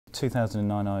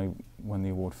2009 I won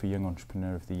the award for Young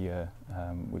Entrepreneur of the Year,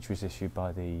 which was issued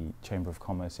by the Chamber of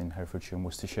Commerce in Herefordshire and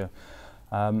Worcestershire.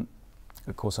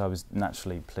 Of course, I was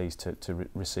naturally pleased to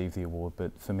receive the award,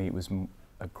 but for me it was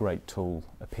a great tool,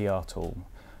 a PR tool,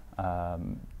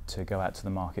 to go out to the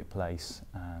marketplace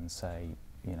and say,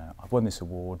 you know, I've won this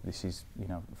award. This is, you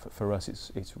know, for us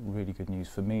it's really good news.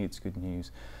 For me, it's good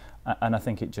news, and I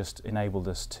think it just enabled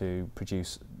us to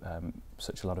produce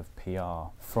such a lot of PR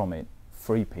from it,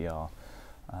 free PR,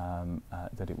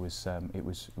 that it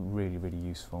was really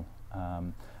useful.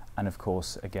 And of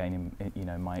course, again, you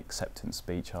know, my acceptance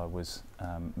speech, I was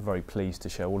very pleased to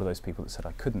show all of those people that said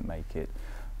I couldn't make it,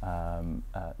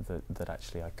 that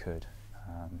actually I could.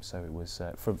 So it was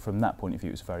from that point of view,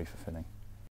 it was very fulfilling.